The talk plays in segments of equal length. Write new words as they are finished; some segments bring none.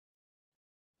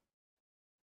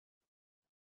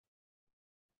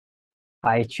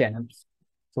Hi, champs.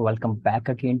 So, welcome back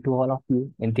again to all of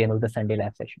you in the another Sunday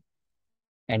live session.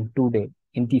 And today,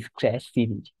 in the Scratch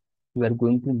series, we are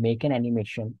going to make an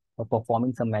animation of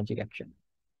performing some magic action.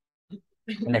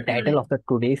 And the title of the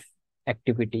today's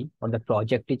activity or the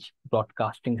project is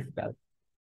broadcasting spell.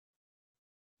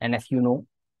 And as you know,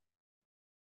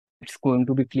 it's going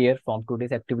to be clear from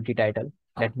today's activity title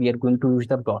that we are going to use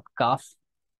the broadcast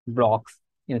blocks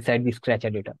inside the Scratch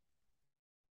editor.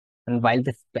 And while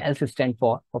the spells stand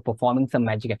for performing some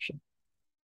magic action.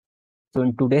 So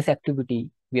in today's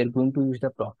activity, we are going to use the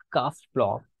broadcast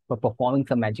block for performing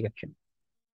some magic action.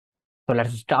 So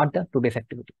let's start the today's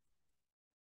activity.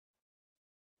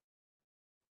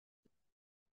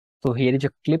 So here is a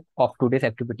clip of today's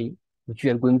activity, which we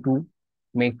are going to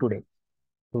make today.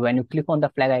 So when you click on the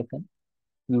flag icon,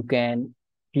 you can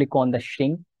click on the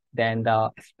shrink, then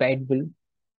the sprite will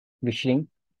be shrink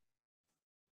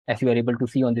as you are able to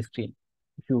see on the screen.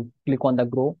 If you click on the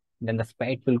grow, then the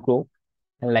sprite will grow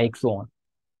and like so on.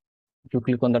 If you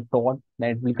click on the Todd, then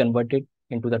it will convert it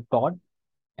into the Todd.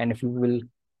 And if you will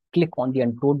click on the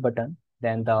untoad button,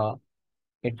 then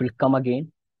it will come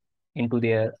again into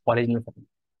their original form.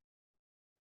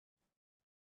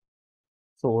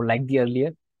 So like the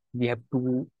earlier, we have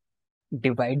to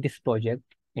divide this project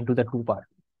into the two parts.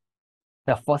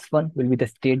 The first one will be the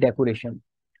state decoration,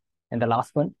 and the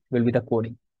last one will be the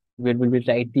coding, where we will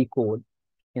write the code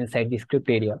inside the script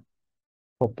area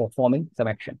for performing some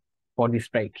action for the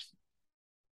sprites.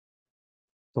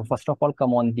 So first of all,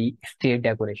 come on the state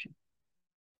decoration.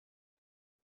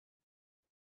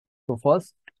 So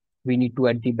first, we need to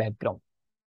add the background.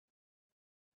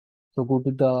 So go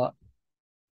to the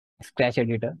Scratch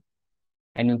editor,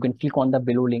 and you can click on the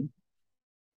below link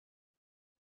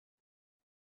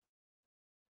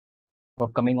for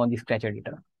coming on the Scratch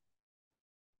editor.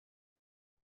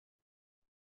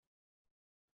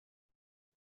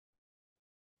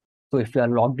 So if you are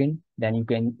logged in, then you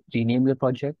can rename your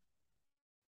project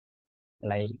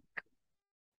like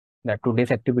the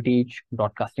today's activity is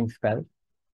broadcasting spell.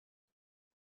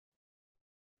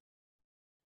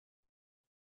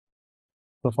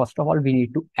 So first of all, we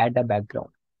need to add a background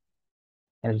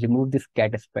and remove this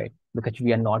cat sprite because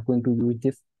we are not going to use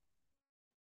this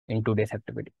in today's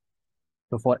activity.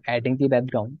 So for adding the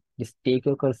background, just take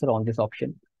your cursor on this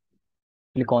option,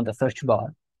 click on the search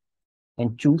bar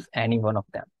and choose any one of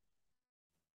them.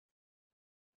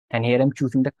 And here I'm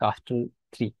choosing the Castle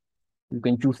 3. You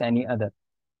can choose any other.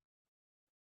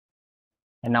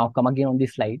 And now come again on the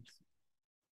slides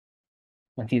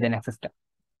and see the next step.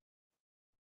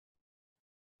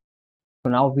 So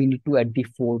now we need to add the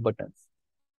 4 buttons.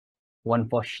 One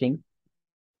for shrink,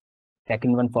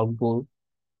 second one for go,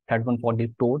 third one for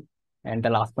the toad, and the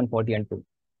last one for the untoad.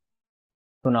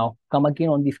 So now come again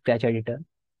on the Scratch editor,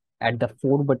 add the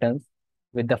 4 buttons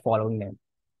with the following name: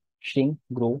 shrink,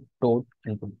 grow, toad,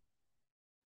 untoad.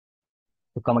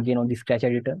 So come again on the Scratch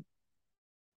editor,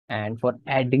 and for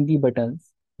adding the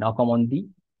buttons, now come on the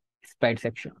sprite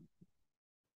section.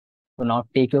 So now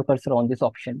take your cursor on this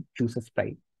option, choose a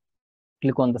sprite,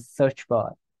 click on the search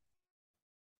bar.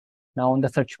 Now on the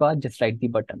search bar, just write the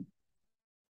button.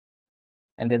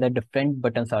 And there are different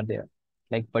buttons are there,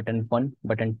 like button 1,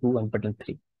 button 2, and button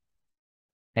 3.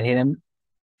 And here I'm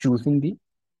choosing the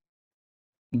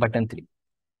button 3.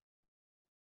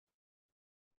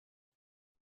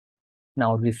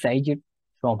 Now resize it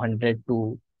from 100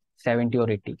 to 70 or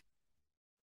 80.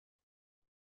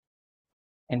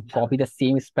 And copy the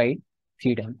same sprite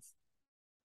 3 times.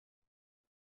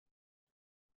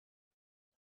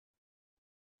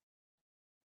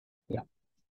 Yeah.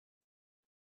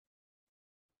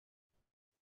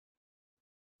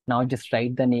 Now just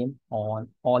write the name on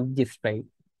all the sprite.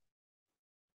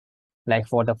 Like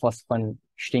for the first one,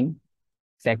 shrink,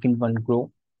 second one,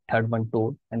 grow, third one,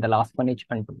 toad, and the last one is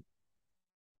untoad.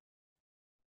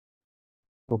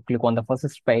 So click on the first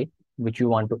sprite which you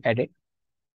want to edit.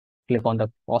 Click on the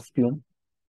costume.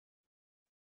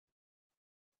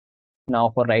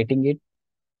 Now for writing it,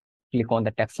 click on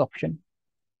the text option.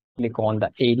 Click on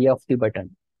the area of the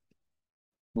button.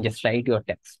 Just write your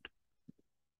text.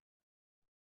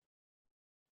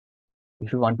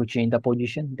 If you want to change the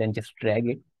position, then just drag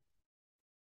it.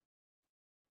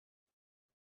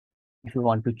 If you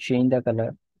want to change the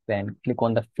color, then click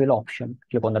on the fill option,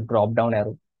 click on the drop down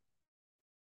arrow,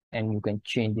 and you can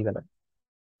change the color.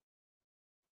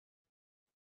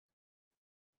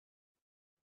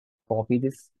 Copy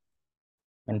this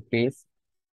and paste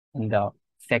in the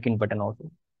second button also.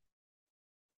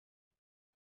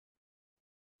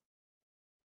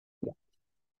 Yeah.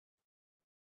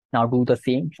 Now do the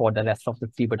same for the rest of the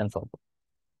 3 buttons also.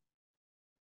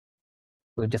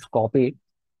 So just copy it,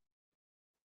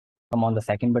 come on the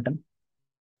second button,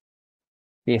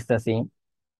 paste the same,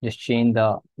 just change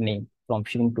the name from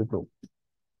shrink to grow.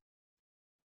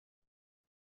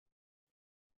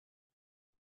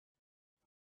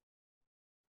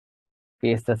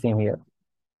 Paste the same here.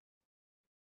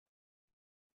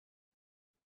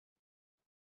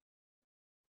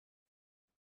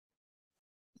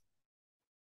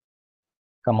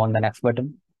 Come on the next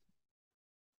button,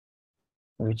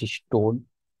 which is stored.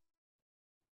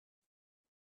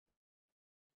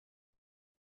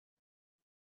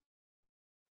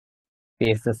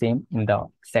 Paste the same in the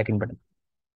second button.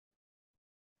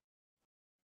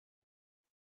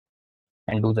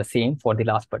 And do the same for the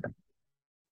last button.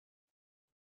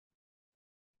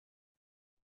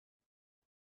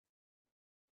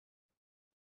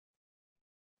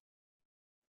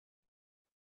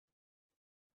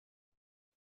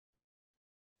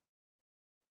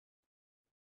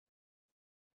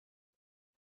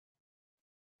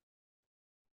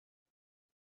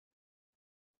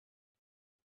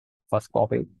 First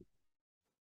copy.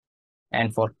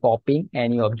 And for copying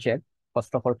any object,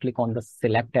 first of all, click on the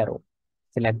select arrow.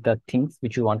 Select the things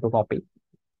which you want to copy.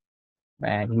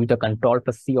 And use the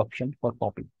Ctrl+C option for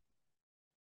copy.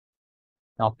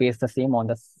 Now paste the same on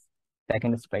the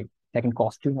second sprite, second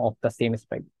costume of the same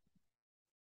sprite.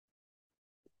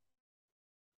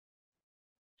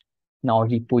 Now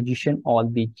reposition all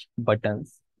the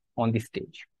buttons on the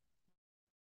stage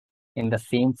in the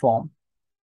same form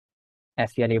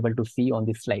as we are able to see on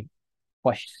this slide.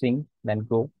 First shrink, then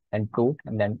grow, then code,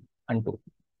 and then undo.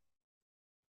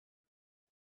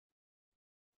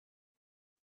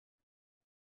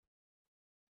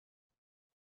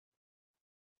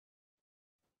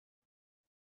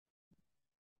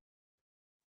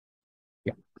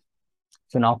 Yeah.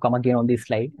 So now come again on this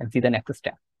slide and see the next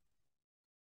step.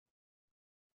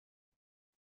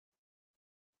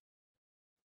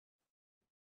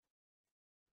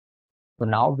 So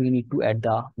now we need to add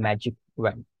the magic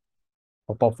event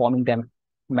for performing the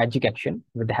magic action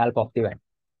with the help of the event.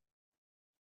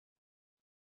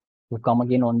 So come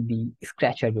again on the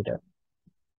Scratch editor.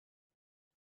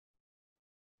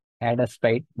 Add a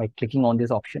sprite by clicking on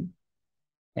this option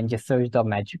and just search the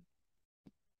magic.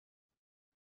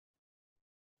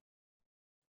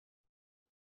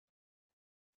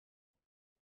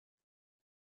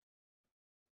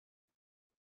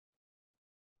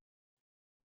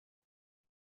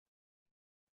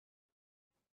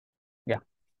 Yeah,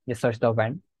 just search the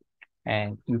event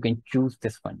and you can choose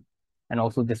this one and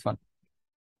also this one.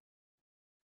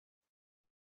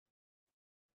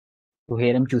 So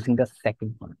here I'm choosing the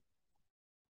second one.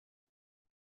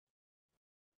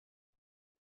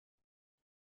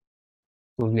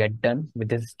 So we are done with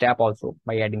this step also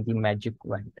by adding the magic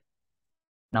event.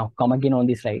 Now come again on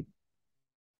this slide.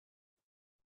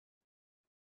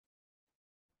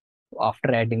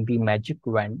 After adding the magic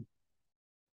event,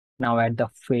 now add the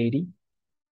fairy,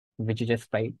 which is a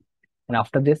sprite. And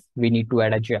after this, we need to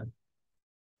add a gem.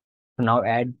 So now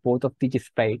add both of these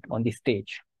sprite on the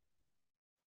stage.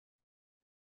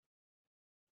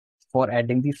 For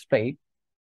adding the sprite,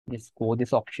 just go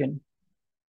this option.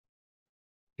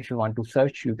 If you want to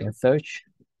search, you can search.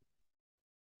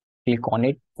 Click on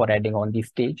it for adding on the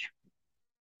stage.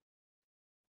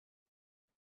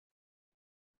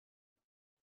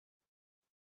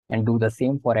 And do the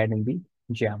same for adding the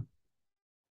gem.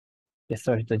 Just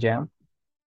search the gem.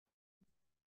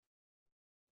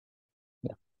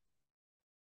 Yeah.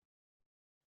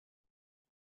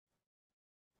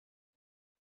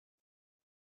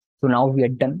 So now we are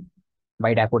done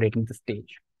by decorating the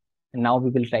stage. And now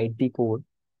we will write the code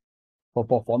for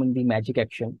performing the magic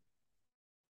action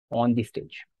on the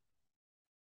stage.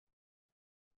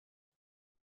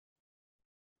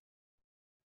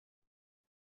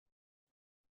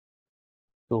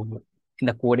 So in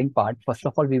the coding part, first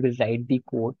of all, we will write the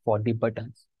code for the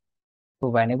buttons. So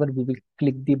whenever we will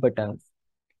click the buttons,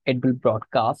 it will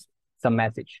broadcast some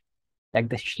message. Like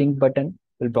the shrink button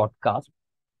will broadcast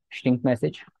shrink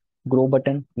message, grow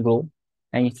button, grow,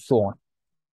 and so on.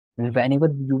 And whenever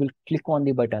you will click on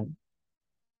the button,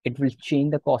 it will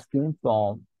change the costume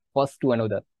from first to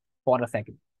another for a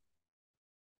second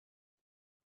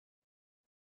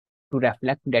to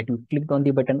reflect that you clicked on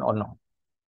the button or not.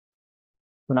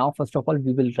 So now, first of all,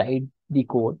 we will write the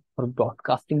code for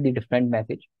broadcasting the different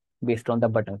message based on the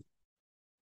buttons.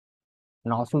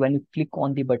 And also when you click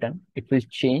on the button, it will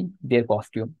change their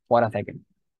costume for a second.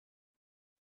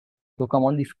 So come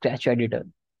on the Scratch editor.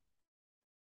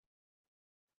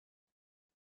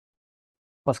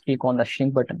 First click on the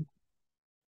shrink button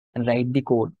and write the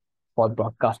code for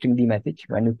broadcasting the message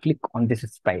when you click on this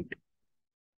sprite.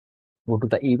 Go to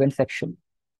the event section,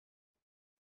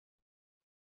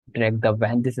 drag the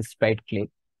when this sprite click.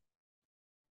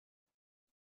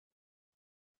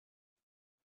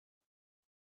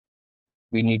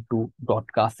 We need to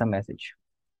broadcast a message.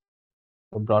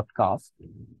 So broadcast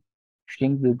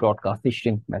string will broadcast the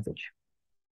string message.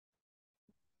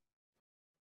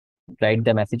 Write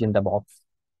the message in the box.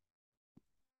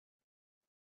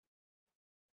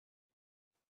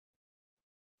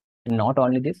 And not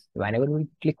only this, whenever we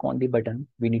click on the button,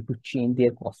 we need to change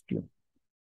their costume.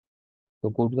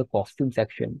 So go to the costume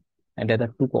section, and there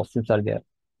are two costumes are there,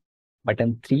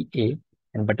 button 3A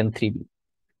and button 3B.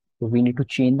 So we need to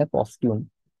change the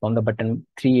costume from the button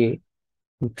 3A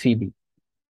to 3B,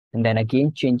 and then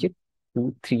again change it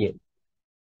to 3A.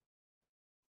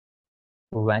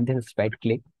 So when this is right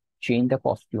click, change the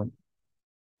costume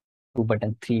to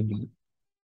button 3B.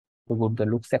 So go to the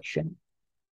look section.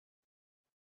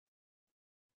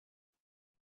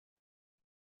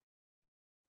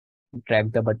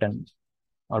 Drag the button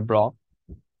or block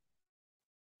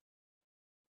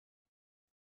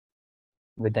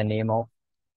with the name of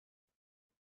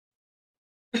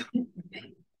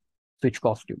switch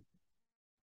costume.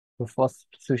 So first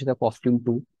switch the costume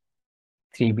to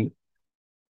 3B.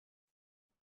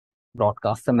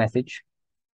 Broadcast the message.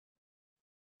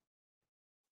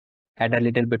 Add a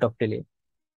little bit of delay,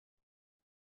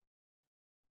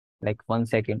 like 1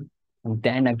 second, and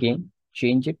then again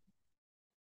change it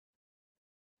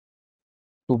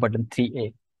to button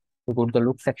 3A. So go to the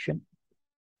look section,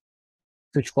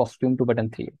 switch costume to button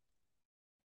 3A.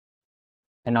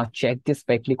 And now check this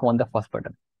by click on the first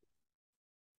button.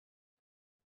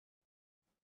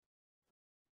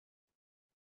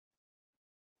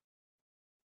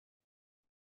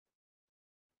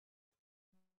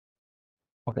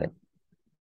 Okay.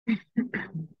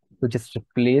 So just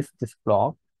replace this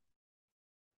block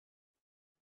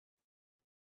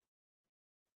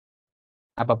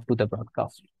above to the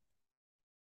broadcast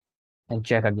and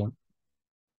check again.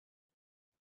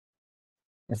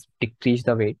 Let's decrease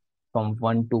the weight from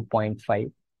 1 to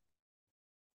 0.5.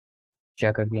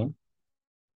 Check again.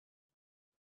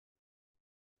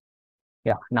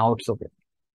 Yeah, now it's okay.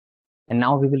 And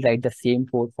now we will write the same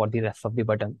code for the rest of the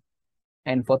button.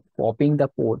 And for copying the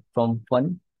code from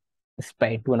one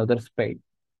sprite to another sprite,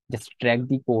 just drag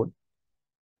the code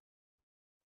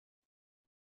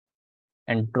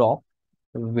and drop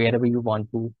wherever you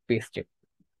want to paste it.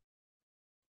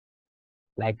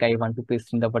 Like I want to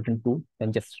paste in the button 2,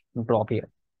 then just drop here.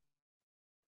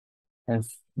 And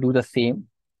do the same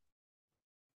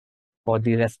for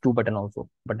the rest two button also,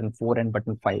 button 4 and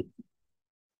button 5.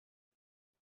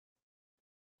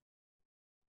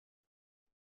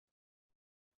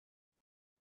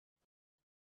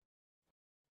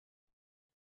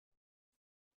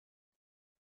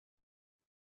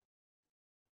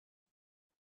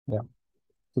 Yeah.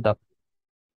 So the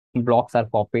blocks are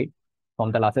copied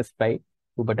from the last sprite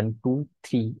to button 2,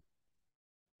 3,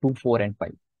 2, 4, and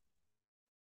 5.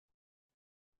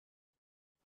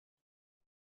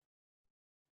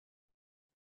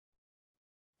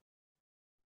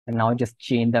 And now just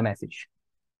change the message.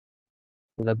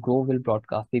 So the grow will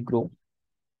broadcast the grow.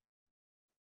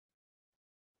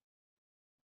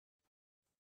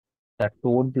 The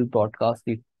toad will broadcast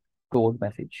the toad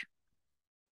message.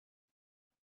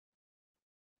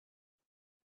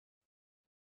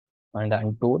 And the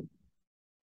untoad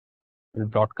will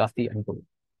broadcast the untoad.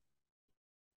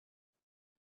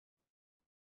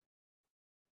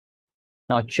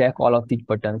 Now check all of these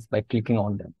buttons by clicking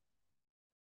on them.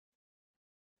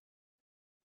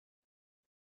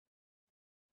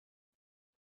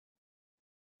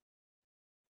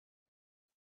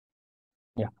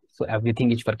 Yeah, so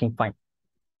everything is working fine.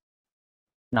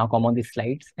 Now come on the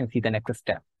slides and see the next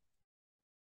step.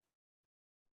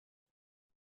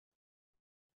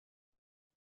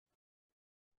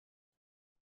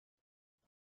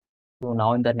 So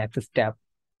now in the next step,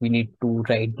 we need to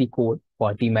write the code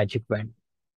for the magic wand.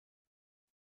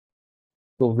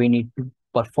 So we need to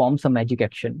perform some magic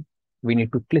action. We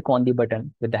need to click on the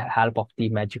button with the help of the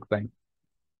magic wand.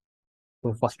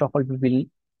 So first of all, we will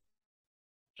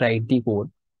write the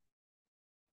code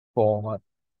for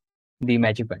the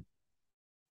magic wand.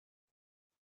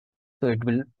 So it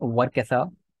will work as a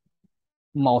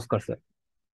mouse cursor.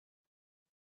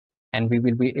 And we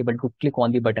will be able to click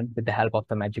on the button with the help of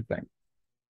the magic wand.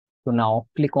 So now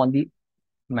click on the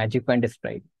magic wand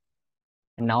sprite.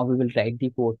 And now we will write the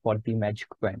code for the magic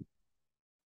wand.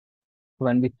 So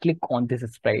when we click on this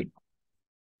sprite,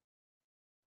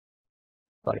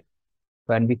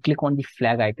 when we click on the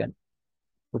flag icon,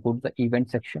 so go to the event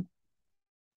section.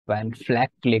 When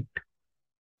flag clicked,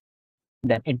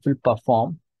 then it will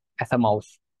perform as a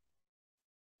mouse.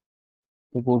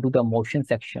 We go to the motion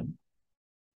section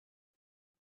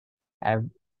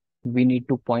and we need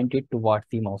to point it towards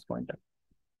the mouse pointer.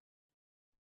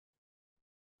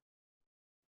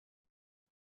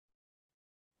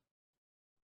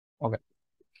 Okay.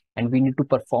 And we need to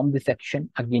perform this action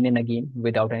again and again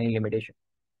without any limitation.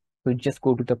 So just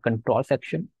go to the control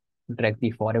section, drag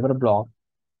the forever block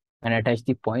and attach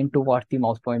the point towards the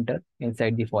mouse pointer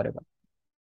inside the forever.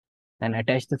 And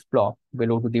attach this block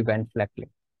below to the when flag click.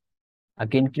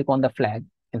 Again, click on the flag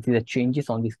and see the changes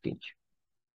on the stage.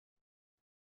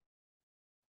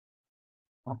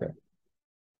 Okay.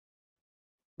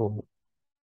 So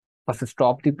first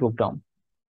stop the program.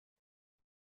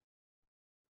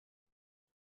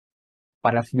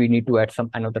 Perhaps we need to add some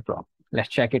another block. Let's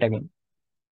check it again.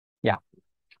 Yeah,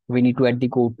 we need to add the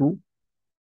go to.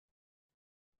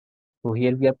 So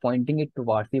here we are pointing it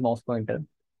towards the mouse pointer,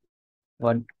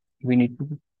 but we need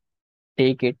to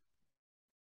take it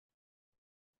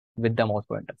with the mouse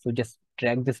pointer. So just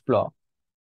drag this block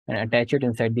and attach it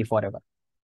inside the forever.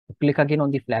 Click again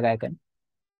on the flag icon.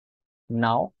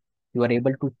 Now you are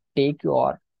able to take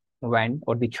your wand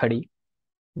or the chhadi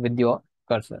with your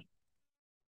cursor.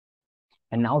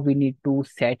 And now we need to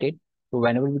set it. So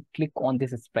whenever we click on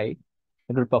this sprite,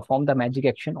 it will perform the magic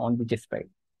action on the sprite.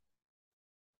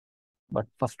 But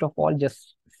first of all,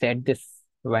 just set this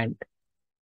wand.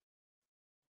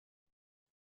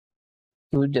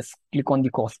 So just click on the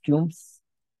costumes,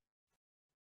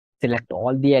 select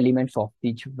all the elements of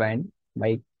each wand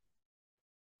by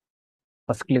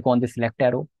first click on the select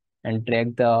arrow and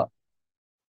drag the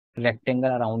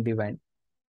rectangle around the wand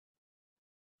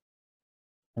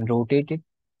and rotate it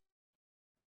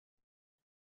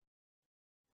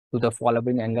to the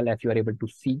following angle as you are able to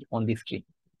see on the screen.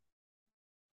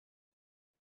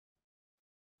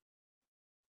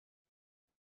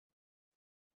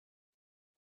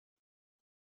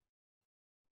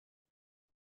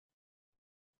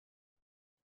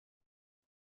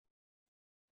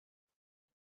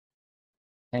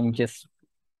 And just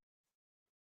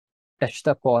touch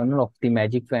the corner of the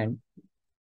magic wand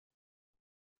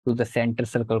to the center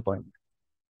circle point.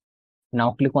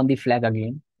 Now click on the flag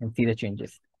again and see the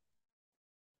changes.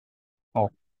 Oh,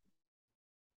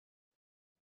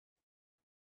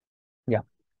 yeah.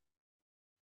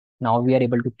 Now we are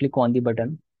able to click on the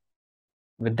button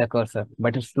with the cursor,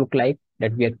 but it's look like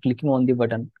that we are clicking on the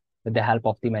button with the help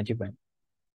of the magic wand.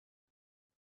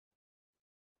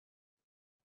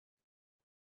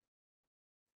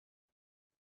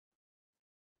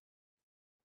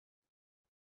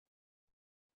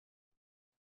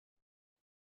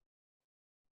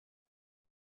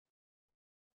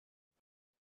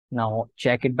 Now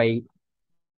check it by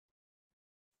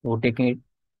rotating it.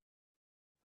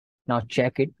 Now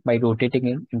check it by rotating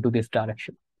it into this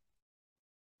direction.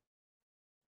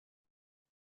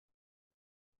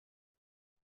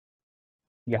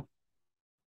 Yeah.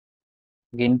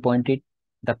 Again, point it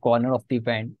the corner of the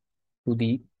wand to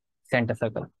the center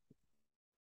circle.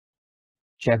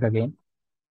 Check again.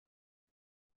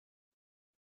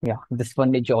 Yeah, this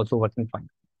one is also working fine.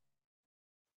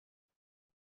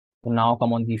 So now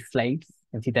come on these slides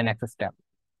and see the next step.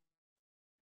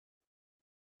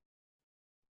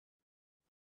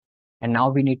 And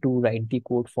now we need to write the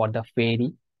code for the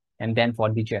fairy and then for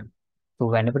the gem. So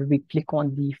whenever we click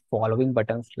on the following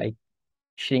buttons like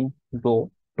shrink,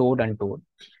 grow, toad, and toad,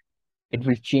 it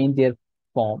will change their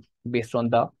form based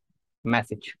on the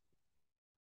message.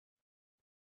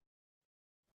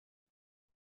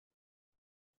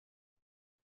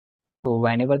 So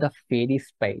whenever the fairy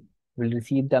sprite will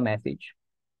receive the message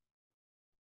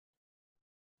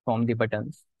from the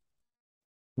buttons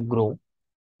grow,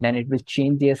 then it will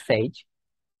change their size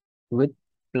with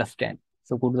 +10.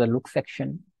 So go to the look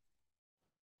section,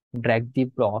 drag the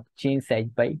block, change size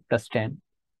by +10,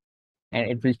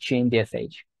 and it will change their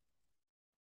size.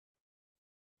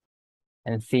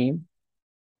 And same,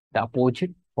 the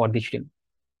opposite for the string.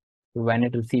 So when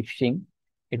it receives string,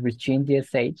 it will change their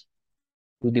size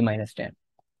to the -10.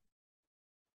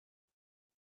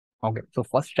 Okay, so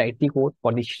first write the code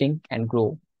for the shrink and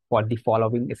grow for the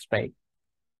following sprite,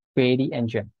 fairy and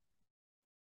gem.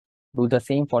 Do the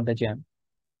same for the gem.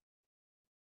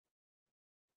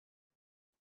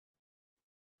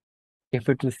 If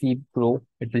it receives grow,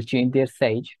 it will change their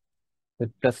size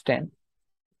with +10.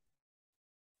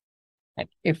 And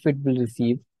if it will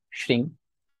receive shrink,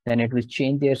 then it will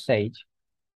change their size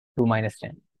to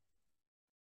 -10.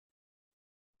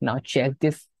 Now check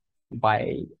this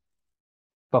by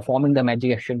performing the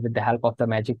magic action with the help of the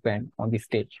magic wand on the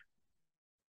stage.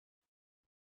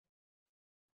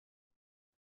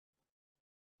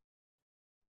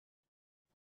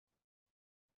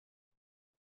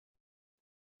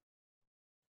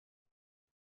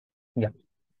 Yeah.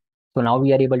 So now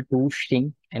we are able to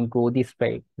shrink and grow the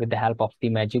sprite with the help of the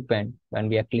magic band when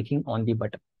we are clicking on the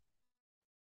button.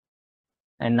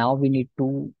 And now we need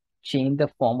to change the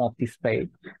form of the sprite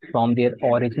from their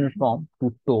original form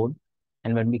to toad.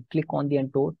 And when we click on the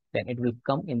untoad, then it will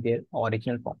come in their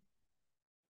original form.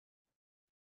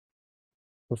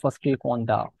 So first click on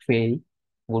the fairy,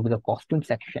 go to the costume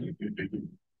section,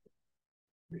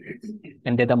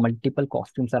 and there the multiple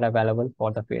costumes are available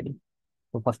for the fairy.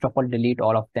 So first of all, delete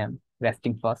all of them,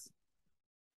 resting first.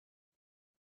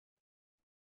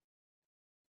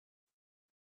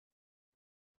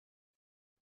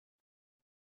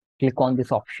 Click on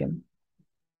this option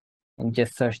and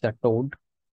just search the toad.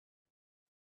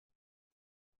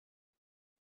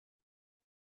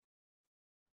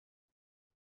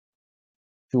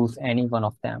 Choose any one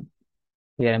of them.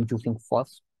 Here I'm choosing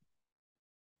first.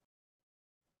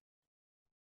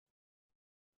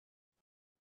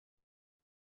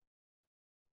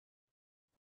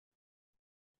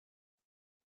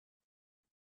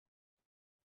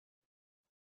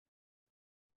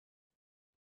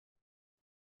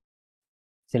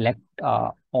 Select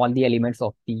all the elements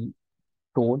of the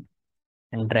toad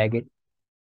and drag it.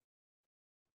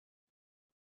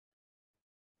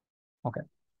 Okay.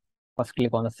 First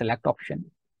click on the select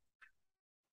option,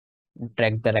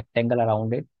 drag the rectangle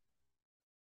around it,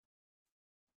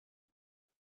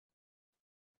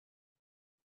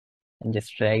 and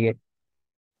just drag it.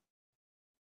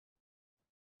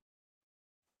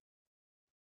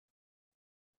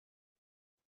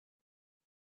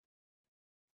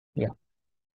 Yeah.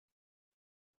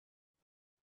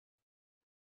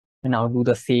 And now do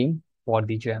the same for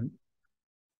the gem.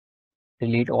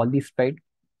 Delete all the sprite,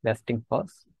 resting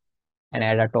first, and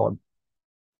add a toad.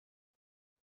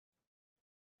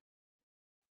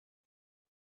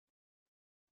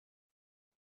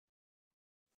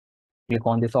 Click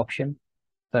on this option,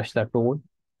 search the toad,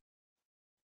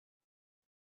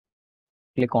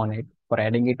 click on it for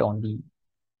adding it on the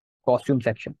costume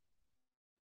section.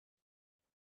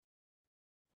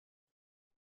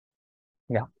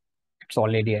 Yeah, it's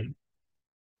already added.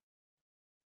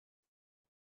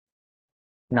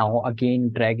 Now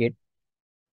again drag it.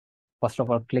 First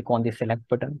of all, click on the select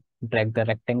button, drag the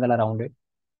rectangle around it,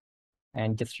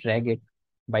 and just drag it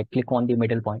by click on the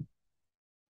middle point.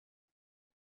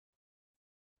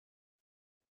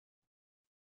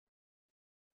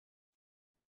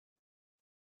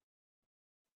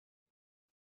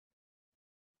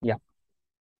 Yeah.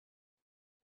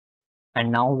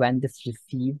 And now when this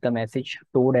receive the message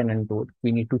toad and untoad,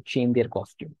 we need to change their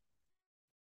costume.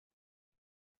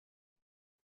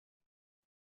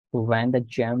 So when the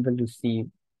gem will receive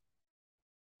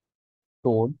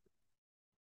toad,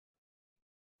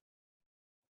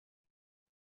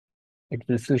 it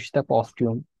will switch the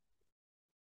costume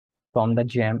from the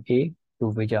gem A to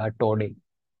wizard toad A.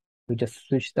 We just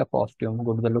switch the costume,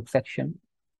 go to the look section,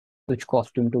 switch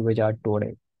costume to wizard toad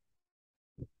A,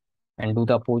 and do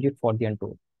the opposite for the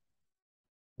untoad.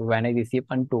 So when I receive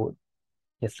untoad,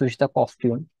 just switch the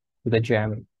costume to the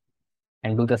gem A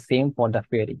and do the same for the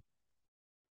fairy.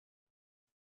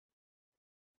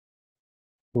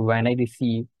 So when I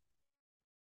receive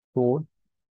toad,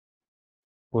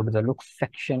 go to the look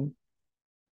section,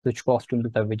 switch costume to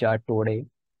the wizard toad A,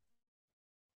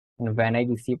 and when I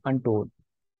receive untold,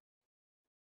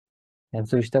 then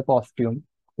switch the costume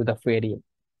to the fairy.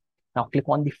 Now click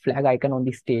on the flag icon on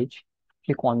the stage,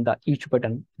 click on the each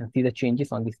button and see the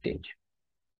changes on the stage.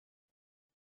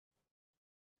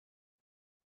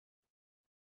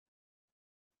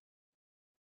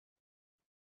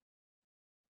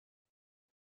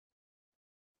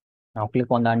 Now click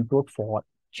on the untold for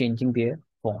changing their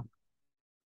form.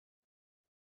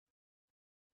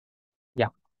 Yeah,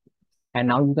 and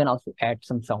now you can also add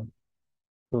some sound.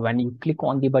 So when you click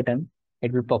on the button,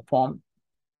 it will perform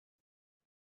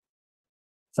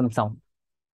some sound.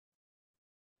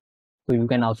 So you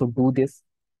can also do this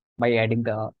by adding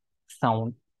the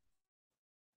sound.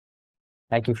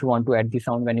 Like if you want to add the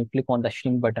sound, when you click on the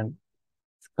shrink button,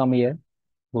 come here,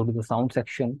 go to the sound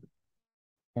section,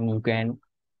 and you can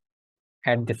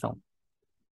add the sound.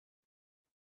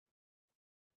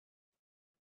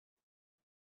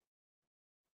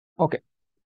 Okay,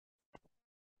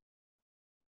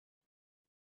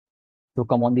 so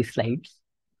come on the slides.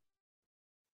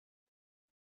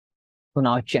 So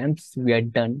now, champs, we are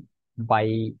done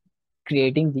by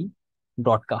creating the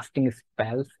broadcasting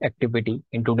spells activity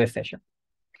in today's session.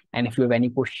 And if you have any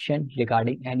question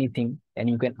regarding anything, then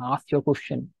you can ask your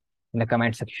question in the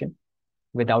comment section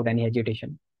without any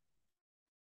hesitation.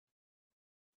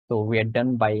 So we are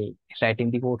done by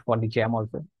writing the code for the jam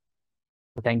also.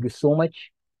 So thank you so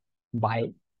much.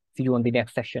 Bye. See you on the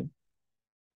next session.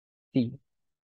 See you.